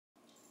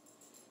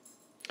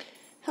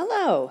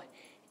Hello,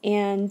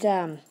 and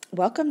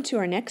welcome to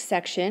our next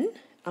section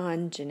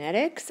on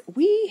genetics.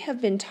 We have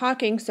been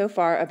talking so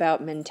far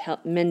about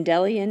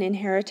Mendelian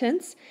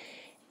inheritance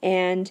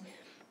and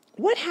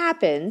what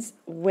happens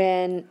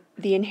when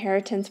the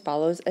inheritance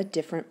follows a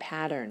different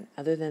pattern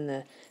other than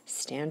the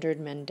standard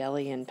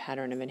Mendelian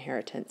pattern of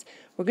inheritance.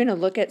 We're going to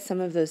look at some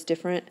of those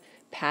different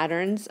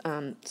patterns,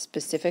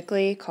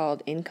 specifically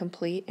called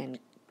incomplete and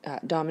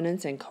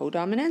dominance and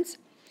codominance.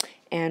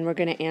 And we're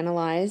going to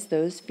analyze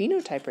those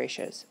phenotype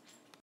ratios.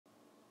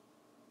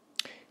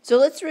 So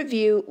let's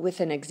review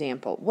with an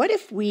example. What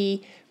if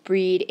we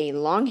breed a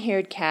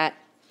long-haired cat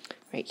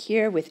right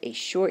here with a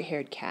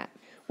short-haired cat?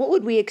 What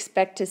would we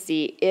expect to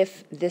see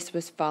if this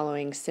was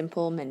following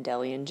simple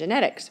Mendelian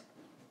genetics?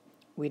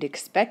 We'd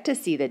expect to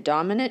see the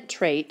dominant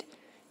trait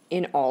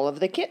in all of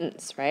the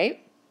kittens,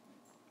 right?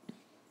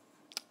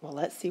 Well,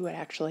 let's see what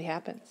actually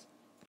happens.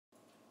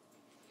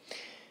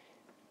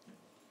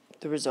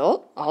 The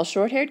result, all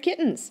short-haired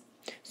kittens.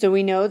 So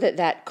we know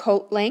that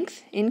coat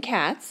length in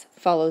cats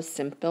follows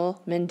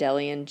simple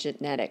Mendelian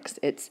genetics.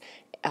 It's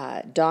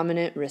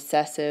dominant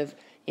recessive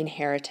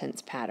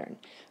inheritance pattern.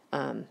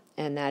 And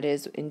that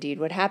is indeed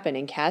what happened.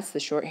 In cats, the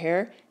short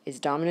hair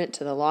is dominant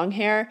to the long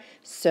hair,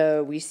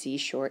 so we see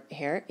short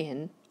hair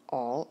in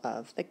all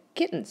of the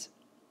kittens.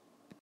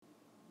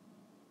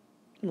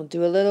 We'll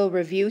do a little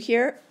review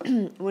here.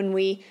 When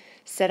we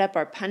set up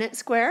our Punnett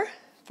square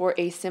for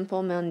a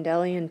simple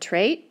Mendelian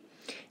trait,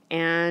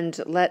 and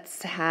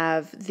let's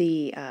have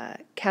the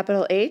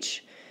capital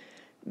H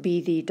be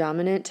the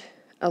dominant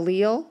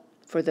allele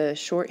for the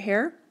short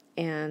hair,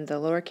 and the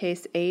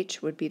lowercase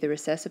h would be the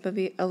recessive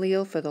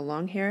allele for the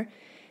long hair.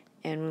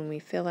 And when we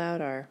fill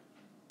out our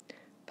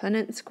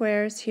Punnett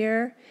squares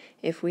here,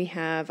 if we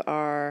have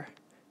our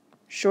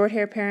short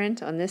hair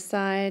parent on this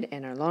side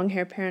and our long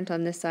hair parent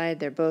on this side,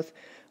 they're both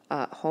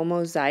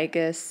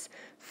homozygous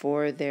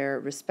for their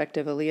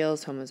respective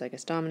alleles,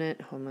 homozygous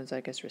dominant,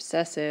 homozygous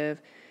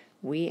recessive.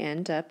 We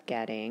end up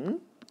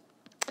getting,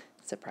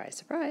 surprise,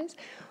 surprise,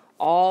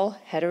 all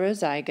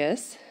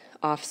heterozygous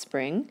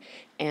offspring,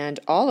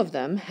 and all of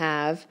them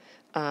have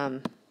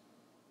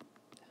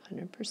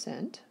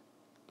 100%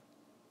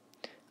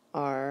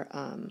 are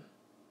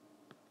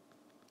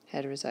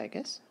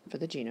heterozygous for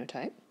the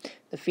genotype.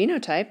 The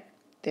phenotype,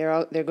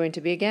 they're going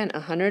to be, again,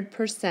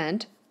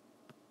 100%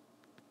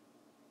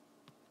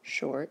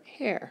 short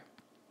hair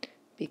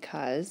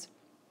because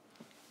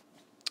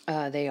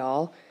they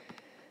all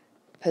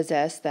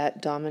possess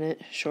that dominant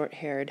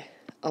short-haired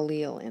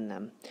allele in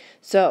them.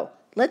 So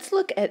let's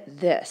look at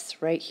this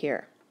right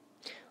here.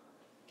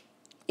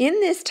 In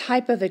this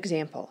type of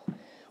example,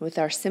 with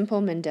our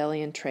simple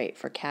Mendelian trait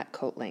for cat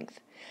coat length,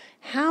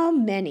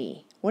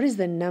 what is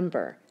the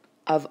number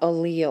of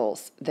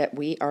alleles that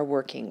we are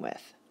working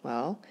with?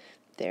 Well,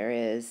 there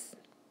is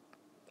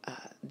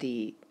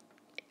the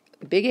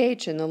big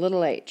H and the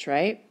little h,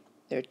 right?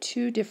 There are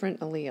two different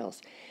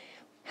alleles.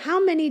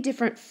 How many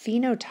different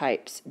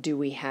phenotypes do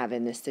we have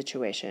in this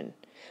situation?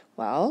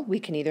 Well, we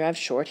can either have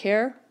short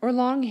hair or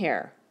long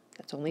hair.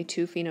 That's only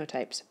two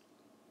phenotypes.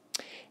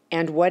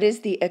 And what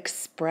is the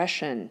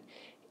expression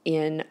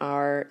in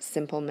our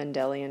simple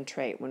Mendelian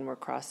trait when we're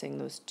crossing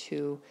those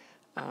two,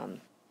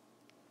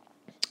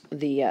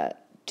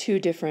 two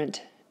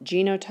different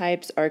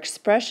genotypes? Our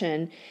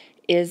expression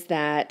is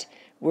that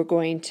we're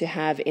going to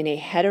have in a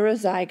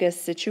heterozygous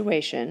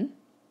situation,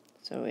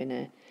 so in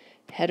a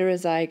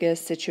heterozygous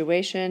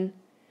situation,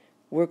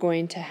 we're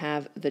going to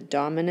have the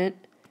dominant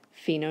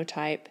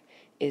phenotype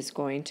is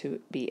going to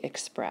be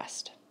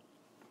expressed.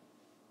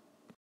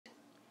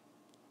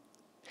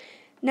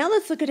 Now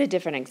let's look at a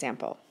different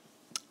example.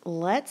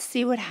 Let's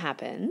see what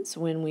happens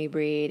when we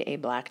breed a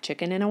black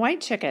chicken and a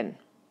white chicken.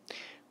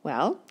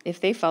 Well, if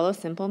they follow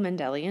simple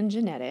Mendelian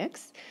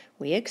genetics,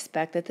 we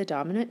expect that the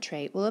dominant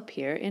trait will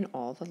appear in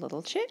all the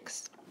little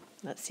chicks.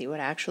 Let's see what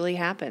actually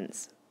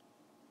happens.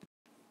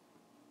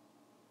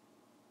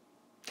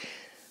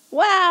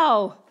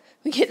 Wow!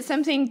 We get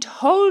something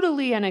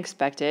totally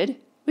unexpected.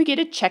 We get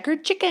a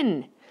checkered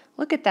chicken.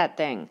 Look at that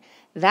thing.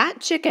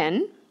 That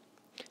chicken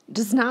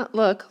does not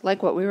look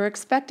like what we were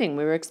expecting.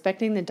 We were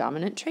expecting the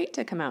dominant trait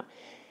to come out.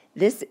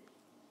 This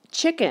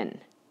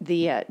chicken,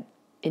 the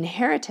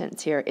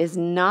inheritance here, is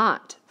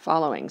not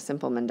following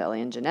simple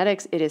Mendelian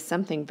genetics. It is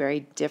something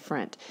very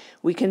different.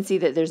 We can see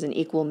that there's an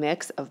equal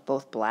mix of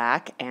both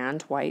black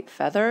and white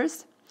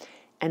feathers,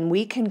 and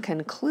we can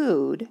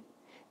conclude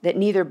that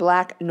neither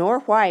black nor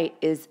white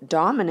is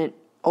dominant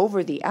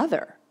over the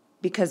other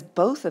because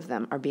both of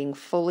them are being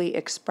fully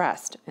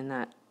expressed in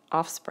that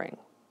offspring.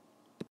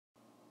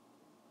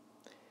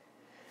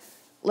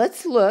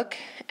 Let's look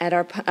at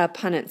our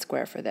Punnett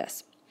square for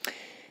this.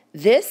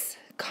 This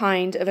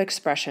kind of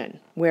expression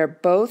where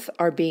both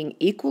are being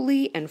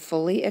equally and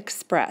fully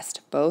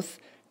expressed, both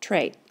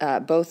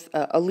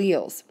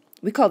alleles,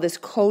 we call this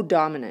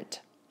codominant.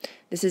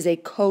 This is a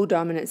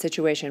codominant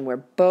situation where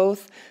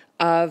both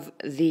of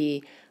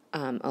the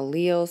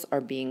alleles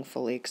are being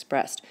fully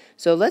expressed.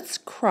 So let's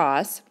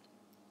see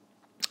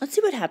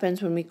what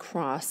happens when we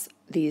cross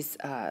these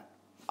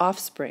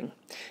offspring.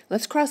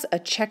 Let's cross a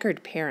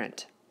checkered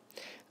parent.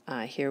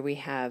 Here we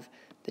have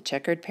the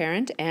checkered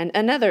parent and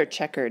another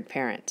checkered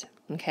parent,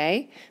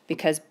 okay?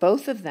 Because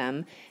both of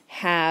them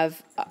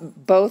have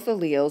both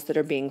alleles that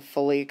are being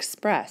fully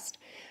expressed.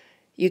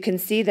 You can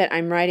see that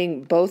I'm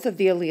writing both of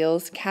the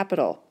alleles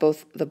capital,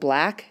 both the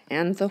black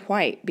and the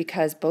white,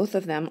 because both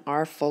of them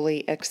are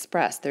fully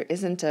expressed. There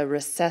isn't a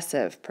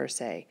recessive per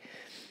se.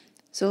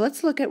 So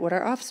let's look at what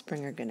our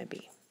offspring are going to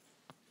be.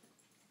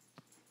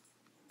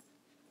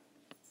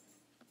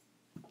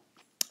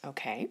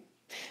 Okay,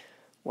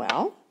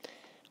 well,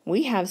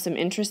 we have some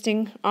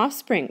interesting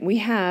offspring. We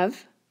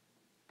have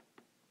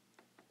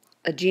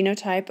a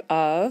genotype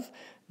of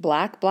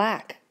black,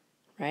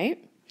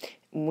 right?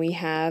 We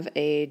have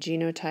a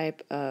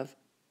genotype of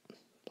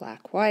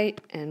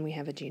black-white, and we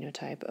have a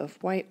genotype of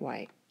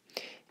white-white.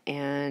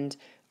 And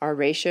our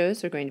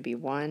ratios are going to be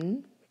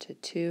 1 to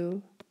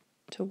 2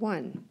 to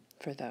 1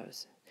 for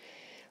those.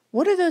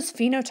 What are those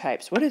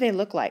phenotypes? What do they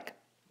look like?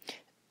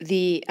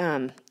 The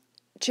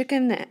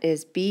chicken that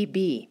is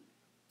BB,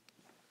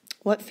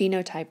 what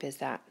phenotype is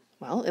that?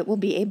 Well, it will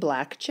be a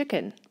black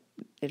chicken.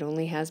 It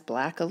only has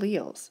black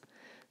alleles.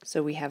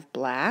 So we have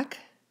black,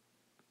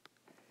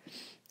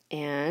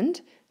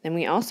 and then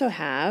we also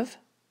have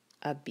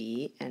a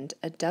B and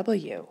a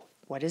W.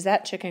 What is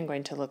that chicken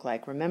going to look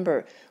like?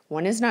 Remember,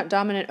 one is not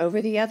dominant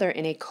over the other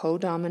in a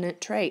codominant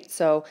trait.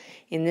 So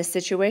in this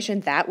situation,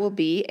 that will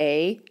be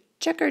a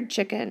checkered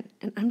chicken.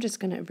 And I'm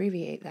just going to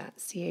abbreviate that,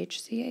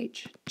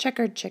 CHCH,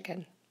 checkered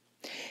chicken.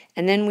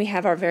 And then we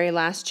have our very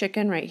last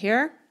chicken right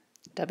here,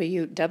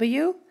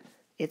 WW,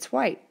 it's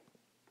white.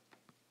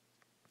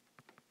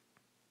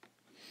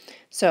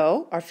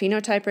 So our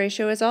phenotype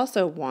ratio is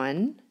also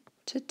 1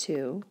 to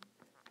 2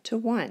 to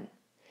 1.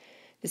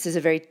 This is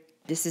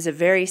a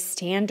very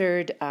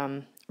standard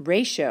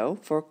ratio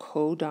for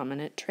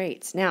codominant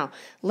traits. Now,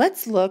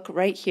 let's look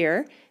right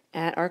here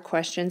at our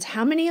questions.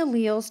 How many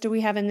alleles do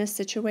we have in this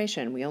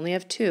situation? We only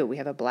have 2. We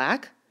have a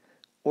black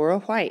or a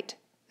white.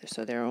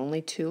 So there are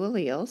only 2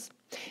 alleles.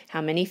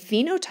 How many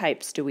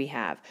phenotypes do we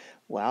have?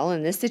 Well,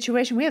 in this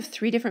situation, we have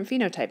 3 different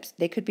phenotypes.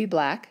 They could be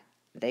black,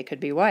 they could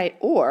be white,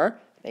 or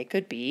they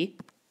could be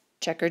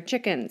checkered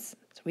chickens.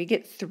 So we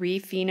get 3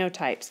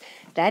 phenotypes.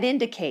 That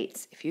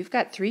indicates, if you've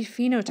got 3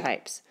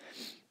 phenotypes,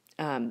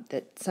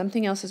 that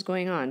something else is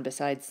going on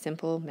besides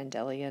simple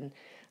Mendelian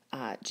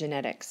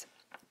genetics.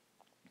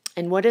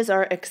 And what is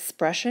our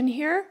expression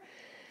here?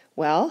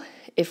 Well,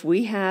 if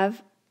we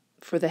have,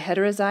 for the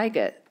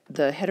heterozygote,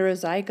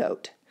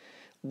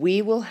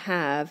 we will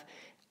have,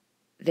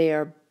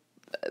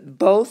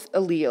 both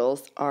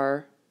alleles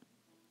are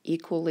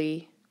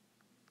equally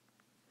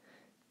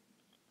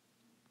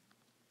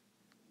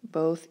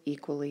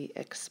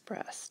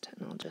expressed.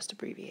 And I'll just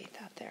abbreviate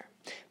that there.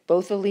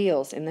 Both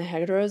alleles in the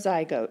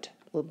heterozygote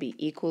will be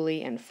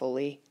equally and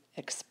fully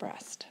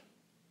expressed.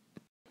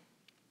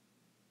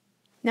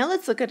 Now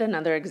let's look at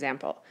another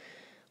example.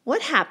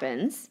 What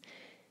happens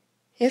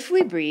if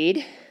we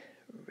breed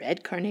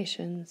red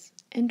carnations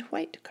and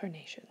white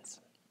carnations?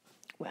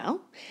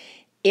 Well,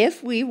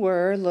 if we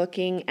were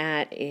looking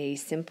at a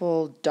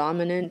simple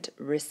dominant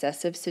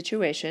recessive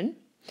situation,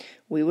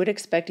 we would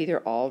expect either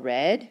all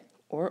red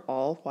or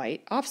all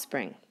white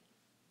offspring,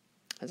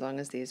 as long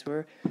as these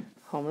were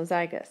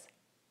homozygous.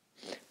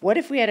 What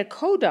if we had a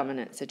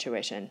codominant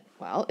situation?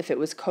 Well, if it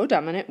was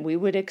codominant, we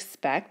would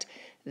expect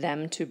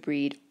them to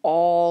breed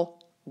all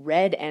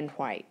red and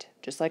white,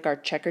 just like our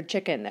checkered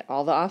chicken, that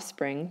all the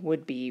offspring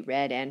would be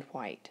red and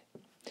white.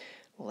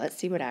 Well, let's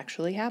see what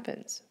actually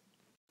happens.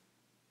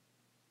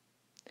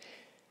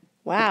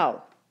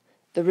 Wow,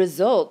 the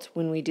result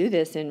when we do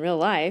this in real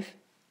life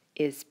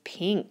is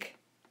pink.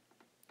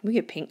 We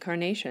get pink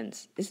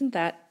carnations. Isn't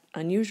that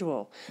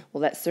unusual?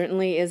 Well, that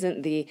certainly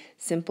isn't the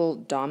simple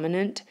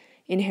dominant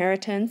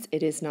inheritance.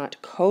 It is not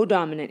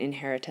codominant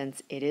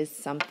inheritance. It is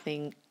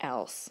something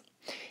else.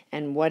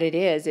 And what it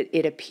is,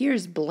 it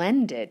appears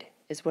blended,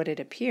 is what it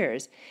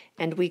appears.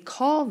 And we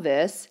call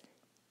this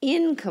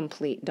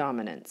incomplete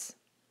dominance.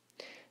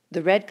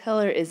 The red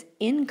color is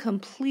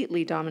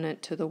incompletely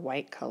dominant to the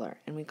white color,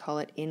 and we call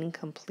it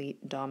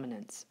incomplete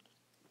dominance.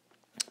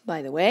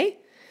 By the way,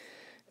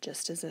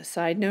 just as a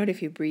side note,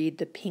 if you breed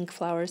the pink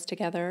flowers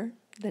together,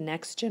 the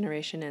next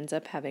generation ends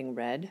up having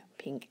red,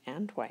 pink,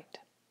 and white.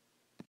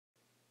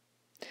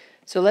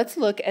 So let's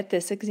look at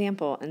this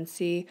example and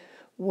see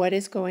what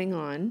is going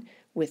on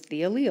with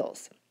the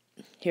alleles.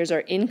 Here's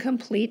our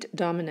incomplete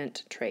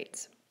dominant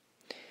traits.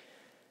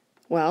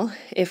 Well,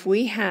 if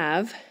we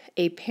have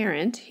a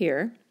parent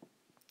here,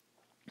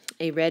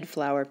 a red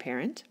flower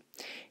parent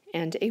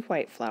and a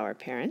white flower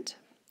parent,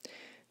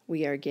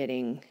 we are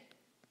getting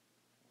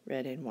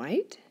red and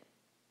white,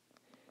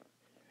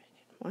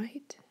 red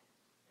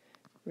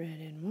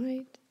and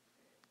white,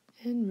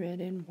 and red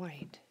and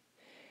white.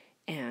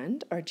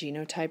 And our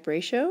genotype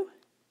ratio,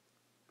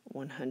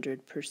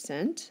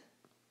 100%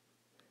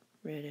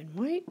 red and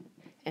white.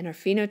 And our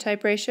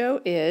phenotype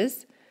ratio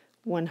is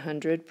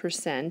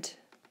 100%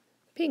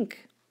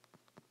 pink.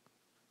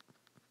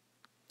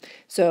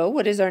 So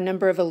what is our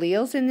number of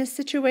alleles in this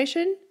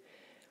situation?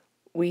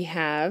 We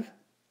have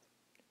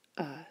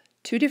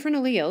two different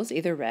alleles,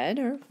 either red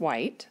or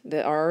white,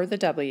 the R or the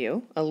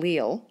W,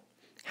 allele.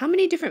 How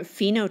many different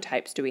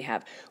phenotypes do we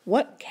have?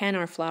 What can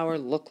our flower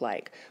look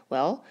like?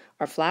 Well,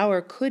 our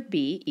flower could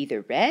be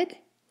either red,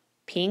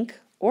 pink,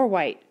 or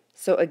white.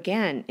 So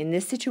again, in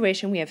this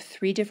situation, we have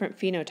three different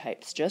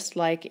phenotypes, just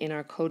like in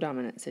our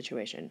codominant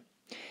situation.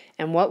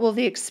 And what will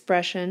the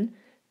expression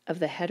of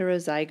the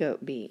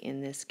heterozygote be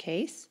in this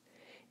case?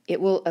 It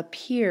will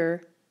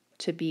appear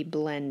to be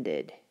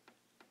blended,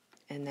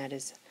 and that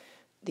is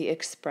the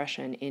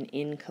expression in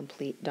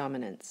incomplete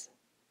dominance.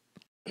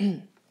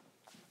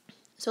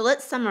 So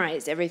let's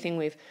summarize everything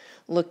we've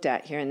looked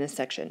at here in this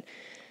section.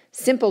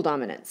 Simple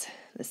dominance,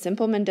 the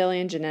simple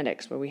Mendelian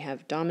genetics, where we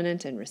have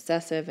dominant and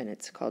recessive, and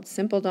it's called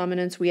simple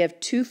dominance. We have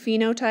two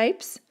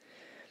phenotypes,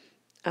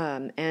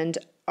 and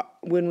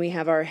when we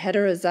have our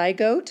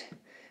heterozygote,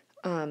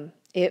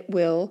 it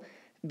will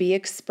be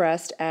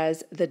expressed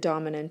as the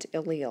dominant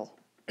allele.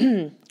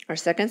 Our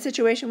second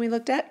situation we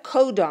looked at,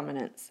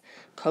 codominance.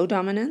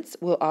 Codominance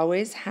will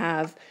always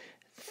have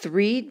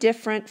three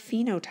different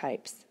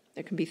phenotypes.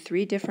 There can be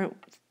three different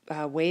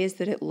ways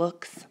that it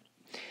looks.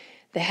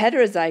 The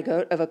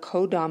heterozygote of a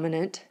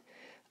codominant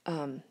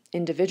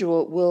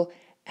individual will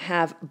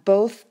have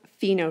both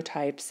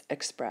phenotypes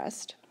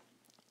expressed.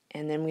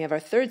 And then we have our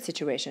third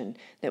situation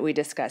that we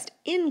discussed,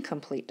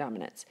 incomplete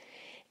dominance.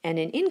 And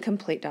in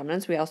incomplete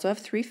dominance, we also have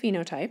three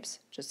phenotypes,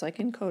 just like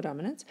in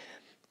codominance,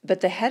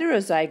 but the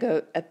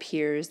heterozygote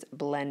appears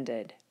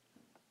blended.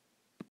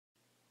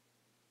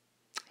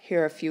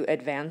 Here are a few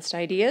advanced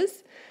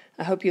ideas.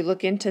 I hope you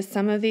look into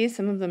some of these.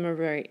 Some of them are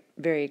very,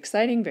 very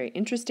exciting, very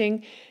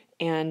interesting,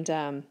 and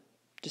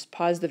just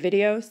pause the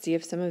video, see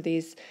if some of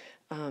these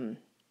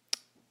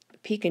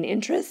pique an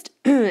interest,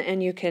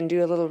 and you can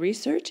do a little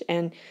research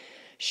and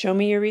show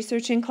me your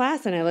research in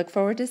class, and I look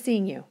forward to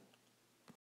seeing you.